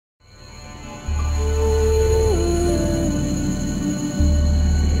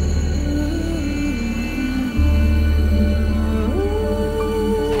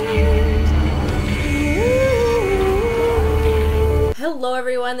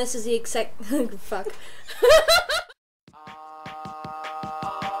everyone, this is the fuck.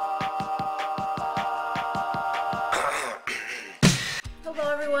 Hello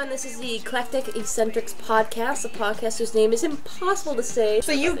everyone, this is the Eclectic Eccentrics Podcast, a podcast whose name is impossible to say.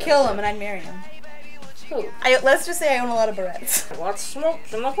 So you kill him and I'd marry him. Who? Let's just say I own a lot of barrettes. What's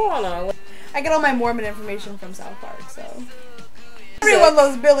smoked in the corner? I get all my Mormon information from South Park, so. Everyone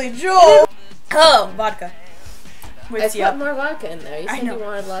loves Billy Joel! Oh, vodka. I put more vodka in there. You said you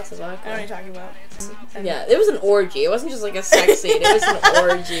wanted lots of vodka. I know what you're talking about. Yeah, it was an orgy. It wasn't just like a sex scene. It was an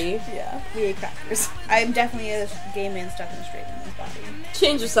orgy. Yeah. We ate crackers. I'm definitely a gay man stuck in a straight man's body.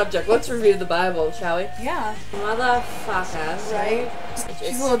 Change the subject. Let's review the Bible, shall we? Yeah. Motherfucker. Right?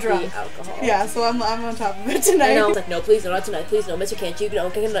 She's a little drunk. Alcohol. Yeah, so I'm on top of it tonight. I know. It's like, no, please, no, not tonight. Please, no, mister, can't you? No,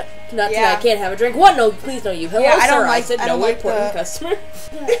 not tonight. Can't have a drink. What? No, please, no, you. Hello, yeah, sir. I said no, important customer.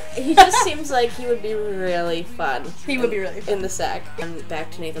 Yeah. He just seems like he would be really fun. He would be really fun. In the sack. And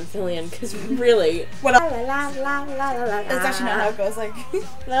back to Nathan Fillion, because really... What else? That's actually not how it goes. Like,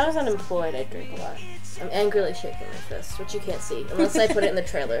 when I was unemployed, I drink a lot. I'm angrily shaking my fist, which you can't see, unless I put it in the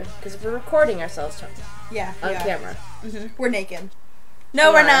trailer, because if we're recording ourselves on camera. Mm-hmm. We're naked.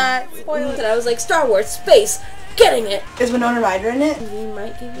 No, we're not. Spoiled. And I was like, Star Wars, space, getting it. Is Winona Ryder in it? We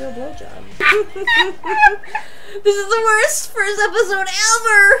might give you a blowjob. This is the worst first episode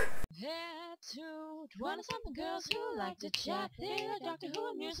ever! 20-something girls who like to chat. They like Doctor Who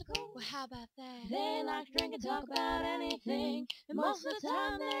and musical. Well, how about that? They like to drink and talk about anything. And most of the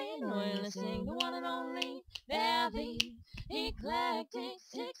time they enjoy listening. The one and only, they're the Eclectic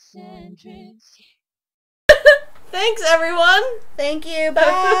Eccentrics. Thanks, everyone. Thank you.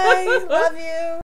 Bye. Love you.